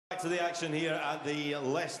to the action here at the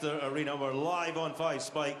Leicester Arena. We're live on 5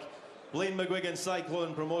 Spike. Blaine McGuigan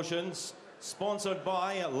Cyclone Promotions, sponsored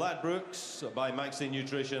by Ladbrokes, by Maxine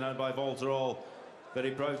Nutrition and by Voltarol.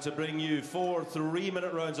 Very proud to bring you 4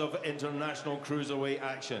 3-minute rounds of international cruiserweight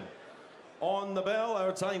action. On the bell,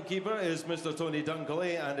 our timekeeper is Mr. Tony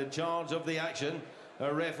Dunkley, and in charge of the action,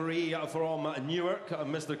 our referee from Newark,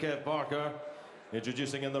 Mr. Kev Parker,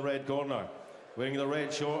 introducing in the red corner, wearing the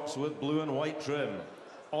red shorts with blue and white trim.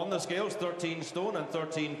 On the scales, 13 stone and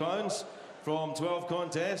 13 pounds. From 12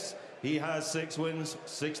 contests, he has 6 wins,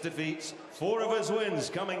 6 defeats, 4 of his wins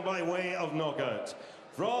coming by way of knockout.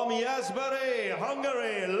 From Jászberény,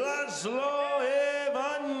 Hungary, Laszlo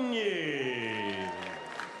Ivanyi.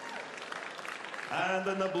 And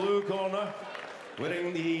in the blue corner,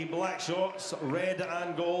 wearing the black shorts, red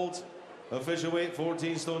and gold, official weight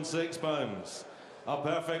 14 stone 6 pounds. A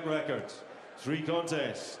perfect record, 3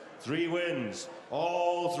 contests, 3 wins,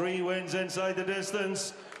 all 3 wins inside the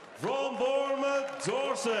distance. From Bournemouth,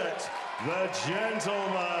 Dorset, the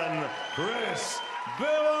gentleman, Chris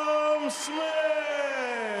Billam Smith.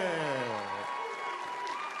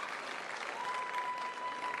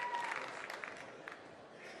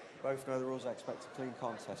 Both know the rules. I expect a clean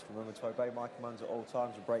contest. Remember to obey my commands at all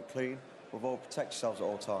times and break clean. We've all protect yourselves at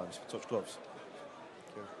all times. Touch gloves.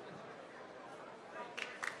 Thank you.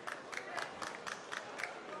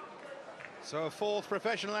 So a 4th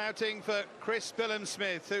professional outing for Chris Billam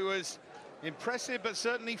Smith, who was impressive but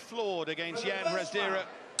certainly flawed against Jan Hrazdira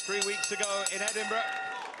 3 weeks ago in Edinburgh.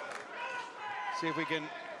 See if we can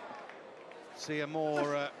see a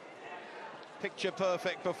more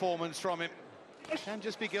picture-perfect performance from him. Can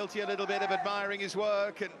just be guilty a little bit of admiring his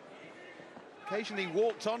work, and occasionally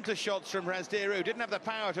walked onto shots from Hrazdira, who didn't have the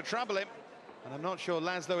power to trouble him. And I'm not sure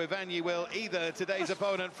Laszlo Ivanyi will either. Today's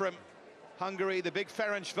opponent from Hungary, the big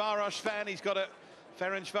Ferencváros fan. He's got a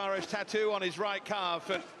Ferencváros tattoo on his right calf,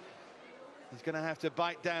 and he's going to have to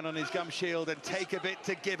bite down on his gum shield and take a bit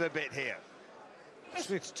to give a bit here.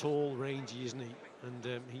 Smith's tall, rangy, isn't he?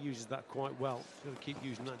 And he uses that quite well. He's got to keep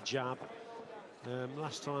using that jab.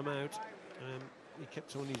 Last time out, he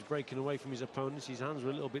kept on, he's breaking away from his opponents. His hands were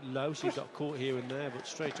a little bit low, so he got caught here and there, but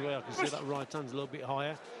straight away I can see that right hand's a little bit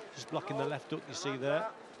higher, just blocking the left hook you see there.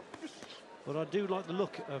 But I do like the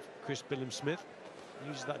look of Chris Billam Smith. He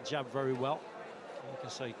uses that jab very well. Like I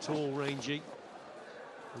say, tall, rangy.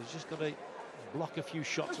 He's just got to block a few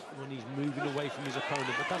shots when he's moving away from his opponent,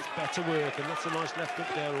 but that's better work, and that's a nice left hook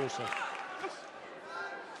there also.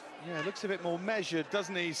 Yeah, looks a bit more measured,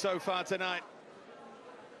 doesn't he, so far tonight?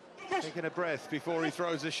 Taking a breath before he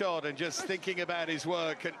throws a shot and just thinking about his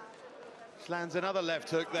work, and lands another left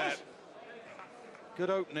hook there. Good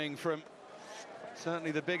opening from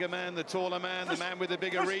certainly the bigger man, the taller man, the man with the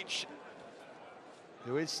bigger reach,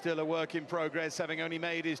 who is still a work in progress, having only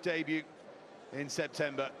made his debut in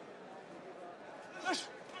September.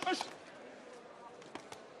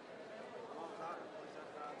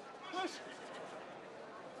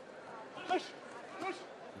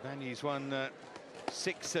 Ivanyi's won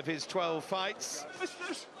 6 of his 12 fights,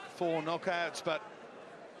 4 knockouts, but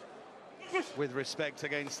with respect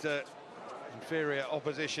against inferior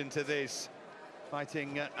opposition to this,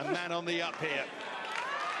 fighting a man on the up here.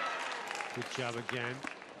 Good jab again.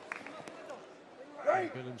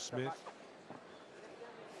 Billam Smith.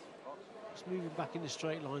 Just moving back in the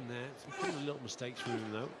straight line there. Some kind of little mistakes for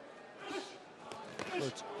him though.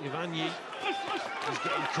 But Ivanyi is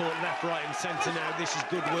getting caught left, right and centre now. This is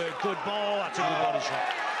good work, good ball. That's a good body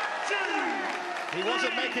shot. He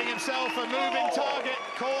wasn't making himself a moving target.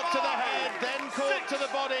 Caught to the head, then caught to the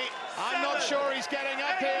body. I'm not sure he's getting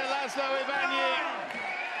up here, Laszlo Ivanyi.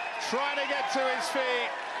 Trying to get to his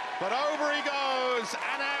feet, but over he goes,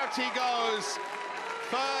 and out he goes.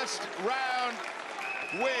 First round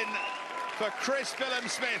win for Chris Billam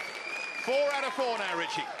Smith. 4 out of 4 now,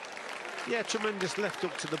 Richie. Yeah, tremendous left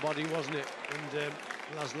hook to the body, wasn't it? And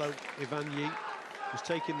Laszlo Ivanyi was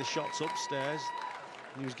taking the shots upstairs.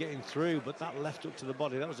 He was getting through, but that left hook to the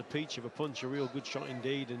body, that was a peach of a punch, a real good shot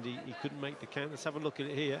indeed, and he couldn't make the count. Let's have a look at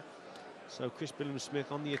it here. So Chris Billam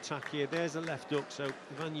Smith on the attack here. There's a left hook, so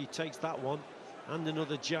Ivanyi takes that one, and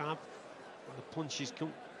another jab. And the punches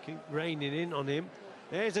keep raining in on him.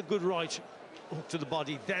 There's a good right hook to the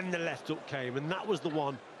body, then the left hook came, and that was the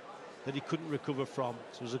one that he couldn't recover from.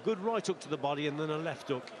 So it was a good right hook to the body and then a left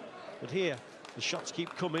hook. But here, the shots keep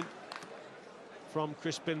coming from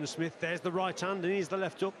Chris Billam Smith. There's the right hand, and here's the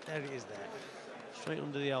left hook. There it is there. Straight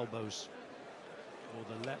under the elbows. Or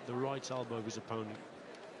the right elbow of his opponent.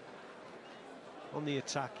 On the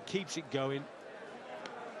attack, keeps it going.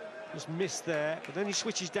 Just missed there, but then he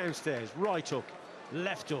switches downstairs. Right hook,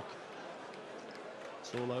 left hook.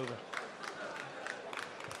 It's all over.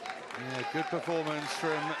 Yeah, good performance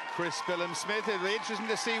from Chris Billam Smith. It'll be interesting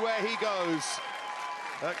to see where he goes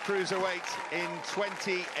at cruiserweight in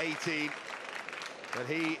 2018. But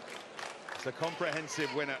he is a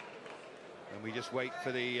comprehensive winner. And we just wait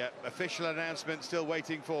for the official announcement, still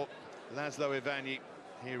waiting for Laszlo Ivanyi.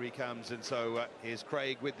 Here he comes, and so here's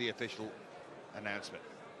Craig with the official announcement.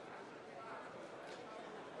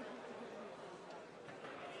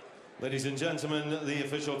 Ladies and gentlemen, the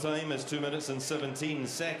official time is 2 minutes and 17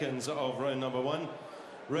 seconds of round number 1.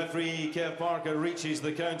 Referee Kev Parker reaches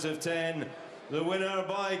the count of 10. The winner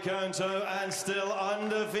by count out and still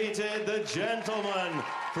undefeated, the gentleman,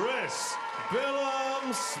 Chris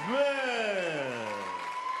Billam Smith.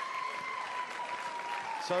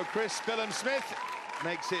 So Chris Billam Smith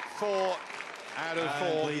makes it 4 out of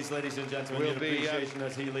 4. Please, ladies and gentlemen, we'll your be appreciation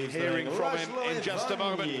as he leaves hearing from him Laszlo in just a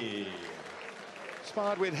moment. Ivanyi.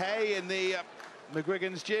 Sparred with Hay in the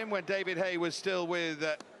McGuigan's gym when David Hay was still with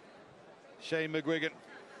Shane McGuigan.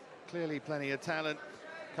 Clearly plenty of talent.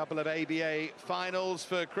 Couple of ABA finals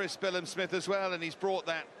for Chris Billam Smith as well, and he's brought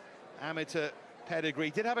that amateur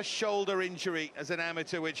pedigree. Did have a shoulder injury as an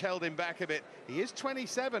amateur, which held him back a bit. He is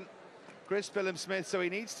 27, Chris Billam Smith, so he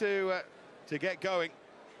needs to get going.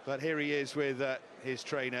 But here he is with his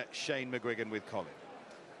trainer, Shane McGuigan, with Colin.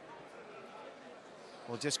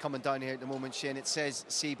 Well, just coming down here at the moment, Shane, it says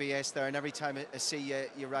CBS there, and every time I see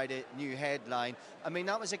you write a new headline. I mean,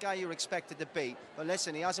 that was a guy you were expected to beat. But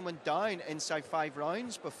listen, he hasn't went down inside 5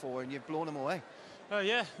 rounds before, and you've blown him away.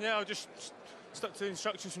 Yeah, I just stuck to the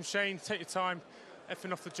instructions from Shane. Take your time,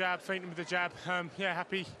 effing off the jab, feinting with the jab. Yeah,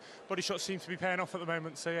 happy. Body shots seem to be paying off at the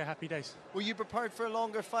moment, so yeah, happy days. Were you prepared for a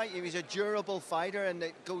longer fight? He was a durable fighter, and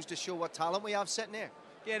it goes to show what talent we have sitting here.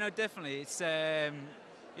 Yeah, no, definitely. It's,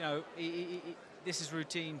 you know, this is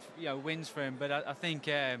routine, you know, wins for him. But I think,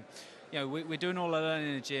 you know, we're doing all our learning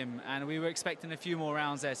in the gym, and we were expecting a few more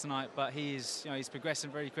rounds there tonight. But he's, you know, he's progressing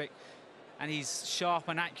very quick, and he's sharp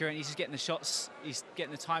and accurate. He's just getting the shots, he's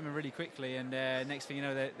getting the timing really quickly, and next thing you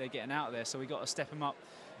know, they're getting out of there. So we got to step him up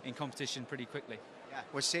in competition pretty quickly. Yeah,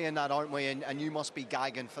 we're seeing that, aren't we? And you must be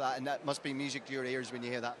gagging for that, and that must be music to your ears when you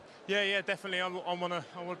hear that. Yeah, definitely. I want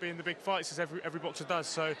to be in the big fights, as every boxer does.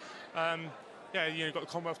 So. Yeah, you know, got the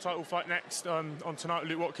Commonwealth title fight next on tonight.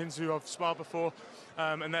 Luke Watkins, who I've sparred before,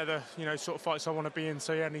 and they're the sort of fights I want to be in.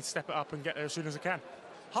 So yeah, I need to step it up and get there as soon as I can.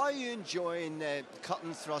 How are you enjoying the cut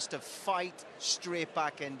and thrust of fight straight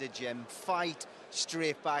back into gym, fight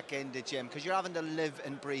straight back into gym? Because you're having to live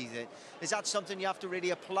and breathe it. Is that something you have to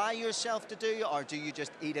really apply yourself to do, or do you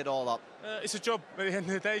just eat it all up? It's a job at the end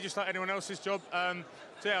of the day, just like anyone else's job. So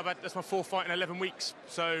yeah, that's my 4th fight in 11 weeks.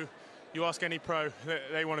 So you ask any pro,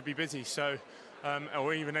 they want to be busy. So.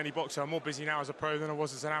 Or even any boxer, I'm more busy now as a pro than I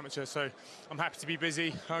was as an amateur, so I'm happy to be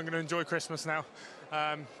busy. I'm going to enjoy Christmas now,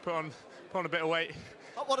 put on a bit of weight.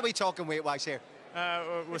 What are we talking weight-wise here?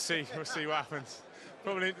 We'll see what happens.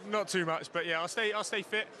 Probably not too much, but yeah, I'll stay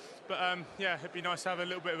fit. But yeah, it'd be nice to have a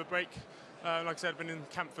little bit of a break. Like I said, I've been in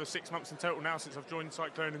camp for 6 months in total now since I've joined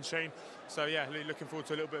Cyclone and Shane. So yeah, looking forward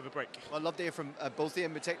to a little bit of a break. Well, I'd love to hear from both of you,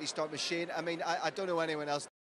 and particularly start with Shane. I mean, I don't know anyone else